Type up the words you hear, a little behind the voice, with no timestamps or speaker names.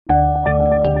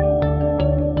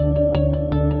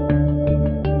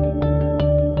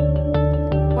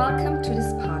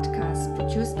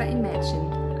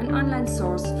online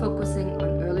source focusing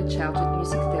on early childhood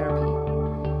music therapy.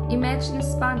 Imagine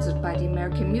is sponsored by the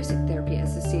American Music Therapy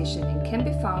Association and can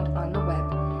be found on the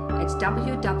web at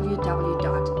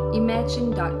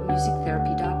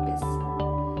www.imagine.musictherapy.biz.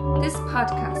 This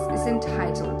podcast is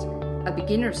entitled A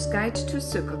Beginner's Guide to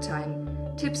Circle Time,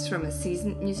 Tips from a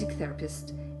Seasoned Music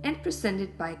Therapist, and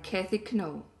presented by Kathy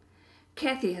Knoll.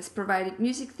 Kathy has provided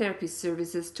music therapy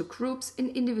services to groups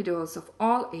and individuals of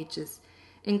all ages,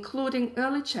 including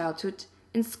early childhood,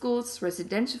 in schools,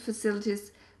 residential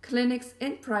facilities, clinics,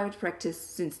 and private practice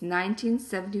since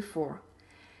 1974.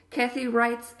 Kathy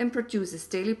writes and produces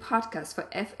daily podcasts for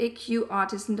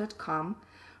FAQartisan.com,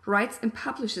 writes and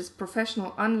publishes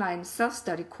professional online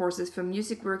self-study courses for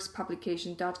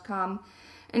MusicWorksPublication.com,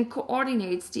 and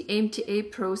coordinates the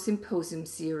AMTA Pro Symposium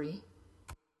series.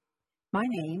 My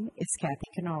name is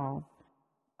Kathy Knoll.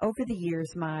 Over the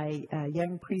years, my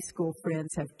young preschool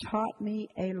friends have taught me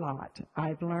a lot.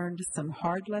 I've learned some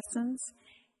hard lessons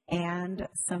and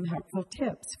some helpful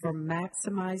tips for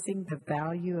maximizing the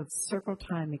value of circle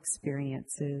time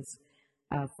experiences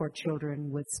for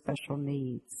children with special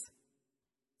needs.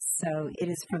 So it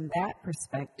is from that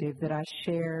perspective that I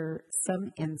share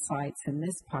some insights in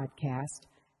this podcast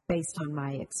based on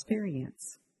my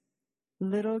experience.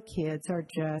 Little kids are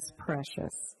just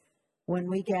precious. When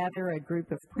we gather a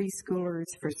group of preschoolers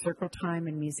for circle time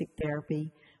and music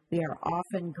therapy, we are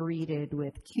often greeted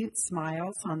with cute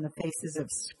smiles on the faces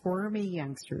of squirmy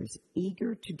youngsters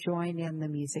eager to join in the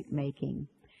music making.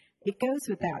 It goes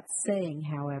without saying,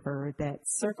 however, that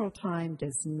circle time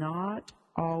does not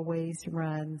always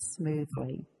run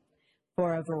smoothly.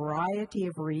 For a variety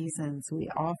of reasons, we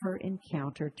often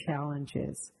encounter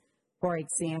challenges. For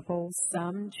example,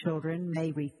 some children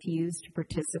may refuse to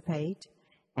participate,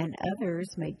 and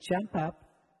others may jump up,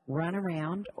 run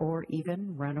around, or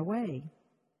even run away.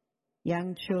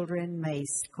 Young children may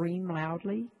scream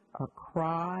loudly, or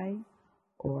cry,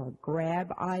 or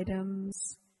grab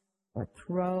items, or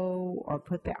throw, or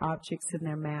put the objects in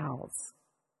their mouths.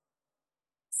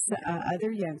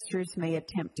 Other youngsters may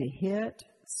attempt to hit,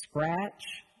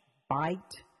 scratch,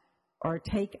 bite, or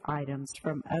take items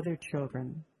from other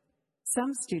children.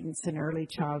 Some students in early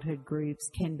childhood groups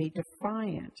can be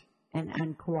defiant and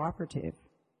uncooperative,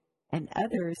 and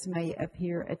others may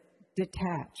appear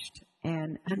detached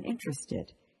and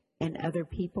uninterested in other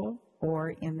people or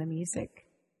in the music.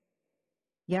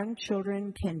 Young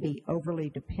children can be overly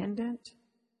dependent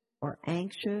or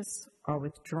anxious or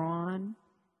withdrawn,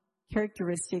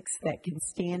 characteristics that can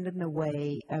stand in the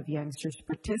way of youngsters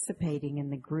participating in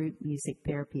the group music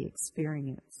therapy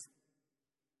experience.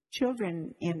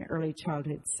 Children in early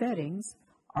childhood settings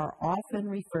are often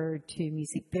referred to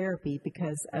music therapy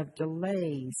because of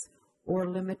delays or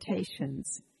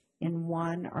limitations in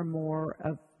one or more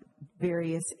of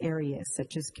various areas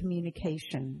such as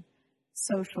communication,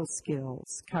 social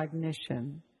skills,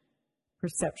 cognition,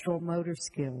 perceptual motor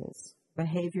skills,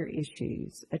 behavior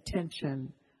issues,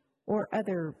 attention, or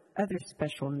other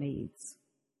special needs.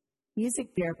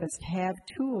 Music therapists have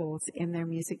tools in their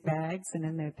music bags and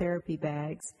in their therapy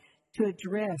bags to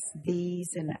address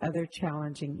these and other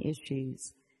challenging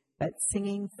issues. But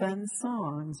singing fun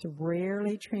songs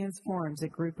rarely transforms a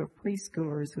group of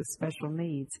preschoolers with special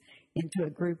needs into a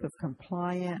group of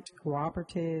compliant,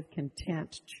 cooperative,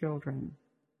 content children.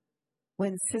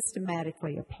 When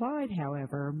systematically applied,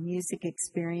 however, music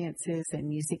experiences and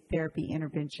music therapy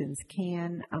interventions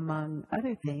can, among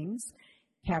other things,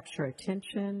 capture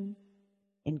attention,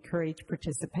 encourage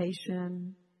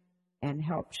participation, and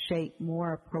help shape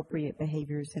more appropriate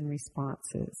behaviors and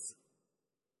responses.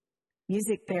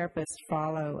 Music therapists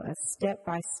follow a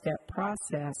step-by-step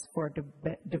process for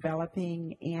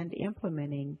developing and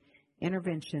implementing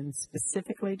interventions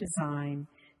specifically designed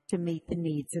to meet the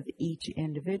needs of each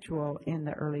individual in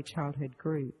the early childhood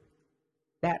group.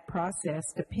 That process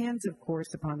depends, of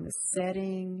course, upon the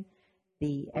setting,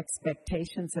 the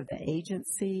expectations of the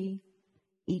agency,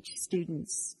 each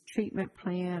student's treatment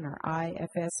plan or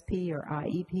IFSP or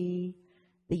IEP,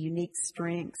 the unique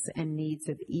strengths and needs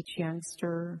of each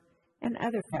youngster, and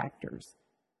other factors.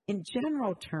 In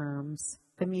general terms,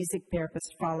 the music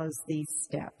therapist follows these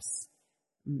steps.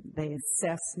 They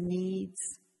assess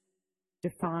needs,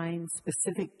 define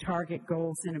specific target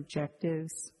goals and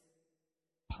objectives,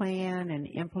 plan and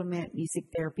implement music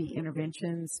therapy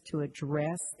interventions to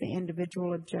address the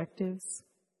individual objectives,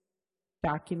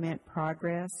 document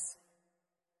progress,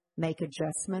 make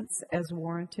adjustments as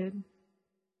warranted,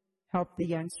 help the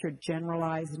youngster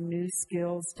generalize new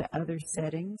skills to other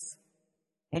settings,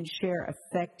 and share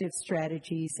effective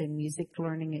strategies and music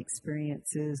learning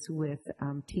experiences with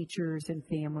teachers and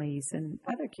families and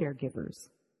other caregivers.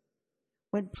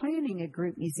 When planning a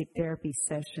group music therapy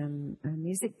session, a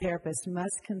music therapist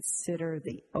must consider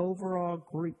the overall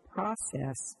group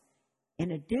process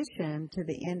in addition to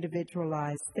the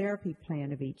individualized therapy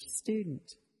plan of each student.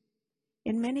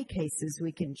 In many cases,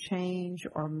 we can change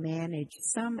or manage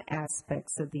some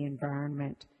aspects of the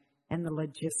environment and the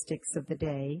logistics of the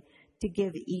day to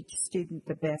give each student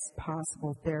the best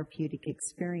possible therapeutic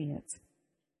experience.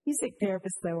 Music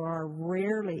therapists, though, are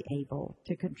rarely able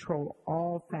to control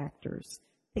all factors,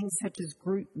 things such as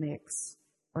group mix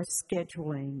or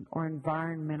scheduling or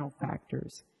environmental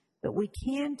factors, but we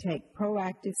can take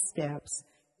proactive steps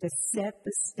to set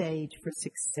the stage for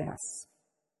success.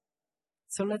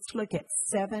 So let's look at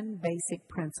 7 basic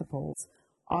principles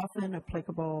often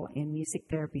applicable in music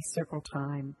therapy circle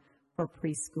time for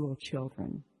preschool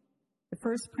children. The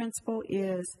first principle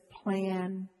is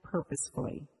plan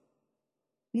purposefully.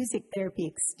 Music therapy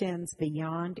extends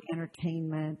beyond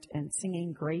entertainment and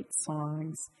singing great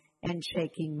songs and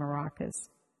shaking maracas.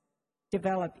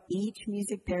 Develop each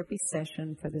music therapy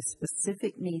session for the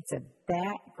specific needs of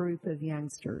that group of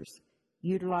youngsters,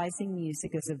 utilizing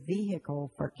music as a vehicle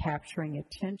for capturing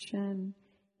attention,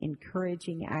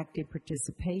 encouraging active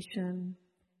participation,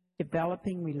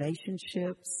 developing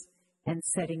relationships, and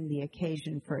setting the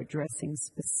occasion for addressing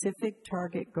specific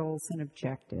target goals and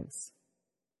objectives.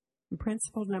 And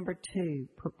principle number 2,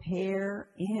 prepare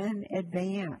in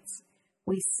advance.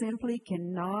 We simply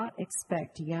cannot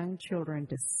expect young children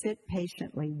to sit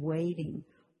patiently waiting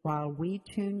while we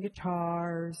tune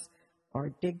guitars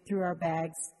or dig through our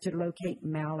bags to locate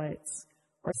mallets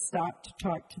or stop to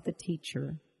talk to the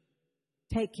teacher.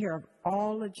 Take care of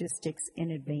all logistics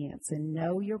in advance and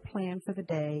know your plan for the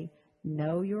day,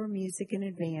 know your music in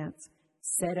advance,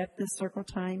 set up the circle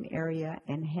time area,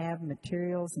 and have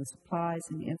materials and supplies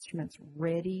and instruments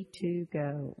ready to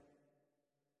go.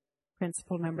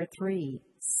 Principle number 3,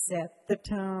 set the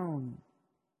tone.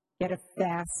 Get a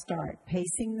fast start,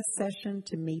 pacing the session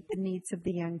to meet the needs of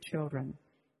the young children.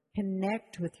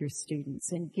 Connect with your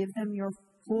students and give them your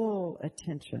full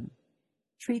attention.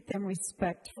 Treat them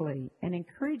respectfully and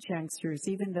encourage youngsters,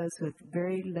 even those with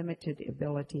very limited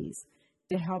abilities,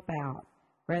 to help out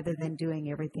rather than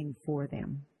doing everything for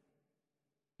them.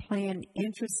 Plan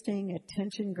interesting,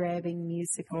 attention-grabbing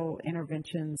musical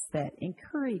interventions that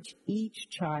encourage each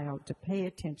child to pay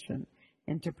attention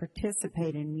and to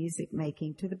participate in music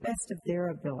making to the best of their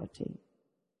ability.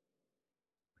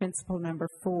 Principle number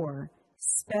 4,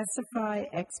 specify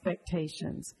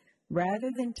expectations. Rather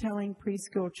than telling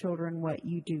preschool children what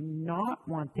you do not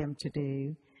want them to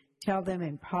do, tell them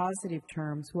in positive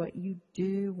terms what you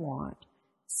do want.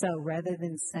 So rather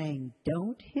than saying,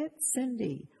 "Don't hit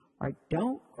Cindy," or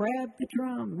 "Don't grab the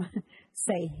drum,"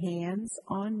 say, "Hands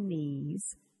on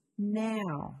knees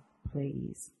now,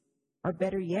 please." Or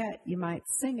better yet, you might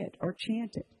sing it or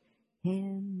chant it.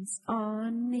 Hands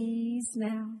on knees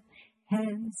now,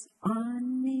 hands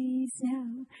on knees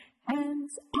now,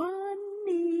 hands on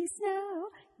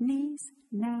knees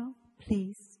now,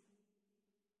 please.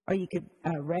 Or you could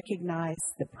recognize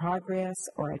the progress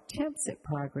or attempts at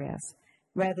progress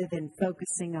rather than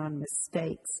focusing on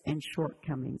mistakes and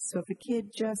shortcomings. So if a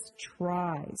kid just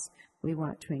tries, we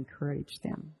want to encourage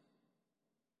them.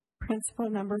 Principle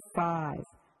number 5,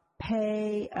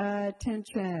 pay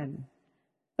attention.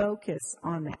 Focus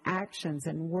on the actions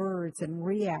and words and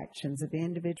reactions of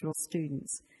individual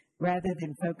students rather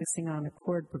than focusing on the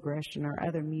chord progression or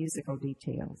other musical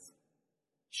details.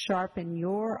 Sharpen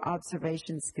your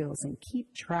observation skills and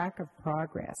keep track of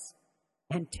progress.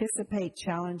 Anticipate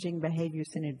challenging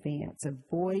behaviors in advance,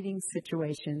 avoiding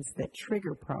situations that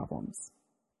trigger problems.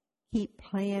 Keep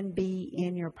Plan B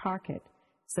in your pocket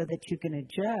so that you can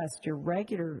adjust your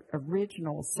regular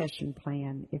original session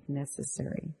plan if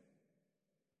necessary.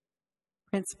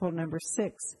 Principle number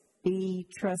 6, be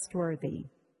trustworthy.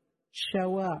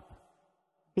 Show up.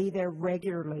 Be there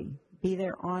regularly. Be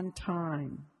there on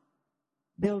time.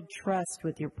 Build trust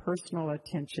with your personal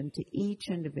attention to each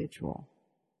individual.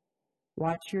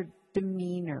 Watch your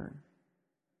demeanor.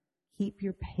 Keep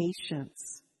your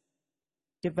patience.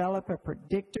 Develop a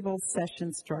predictable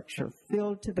session structure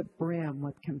filled to the brim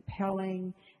with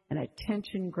compelling and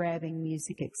attention-grabbing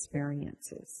music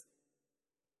experiences.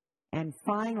 And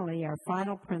finally, our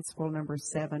final principle, number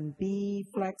 7, be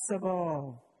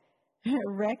flexible.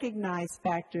 Recognize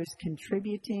factors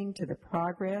contributing to the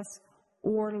progress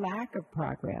or lack of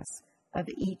progress of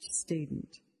each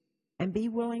student, and be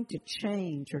willing to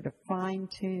change or to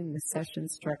fine-tune the session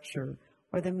structure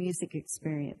or the music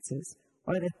experiences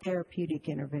or the therapeutic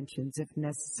interventions if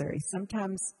necessary,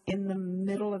 sometimes in the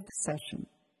middle of the session,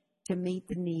 to meet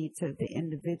the needs of the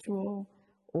individual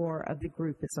or of the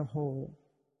group as a whole.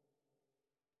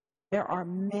 There are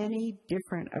many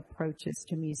different approaches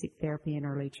to music therapy in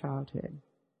early childhood,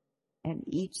 and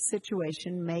each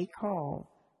situation may call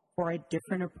for a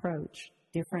different approach,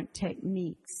 different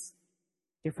techniques,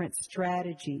 different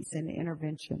strategies and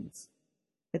interventions.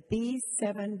 But these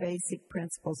 7 basic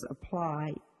principles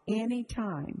apply any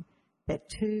time that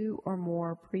 2 or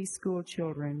more preschool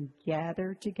children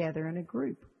gather together in a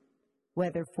group,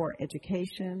 whether for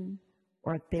education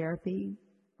or therapy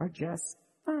or just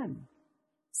fun.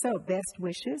 So best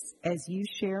wishes as you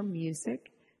share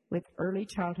music with early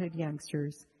childhood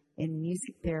youngsters in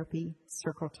Music Therapy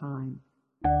Circle Time.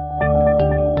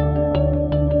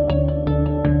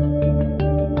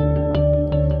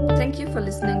 Thank you for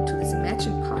listening to this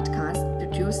Imagine podcast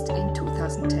produced in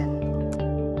 2010.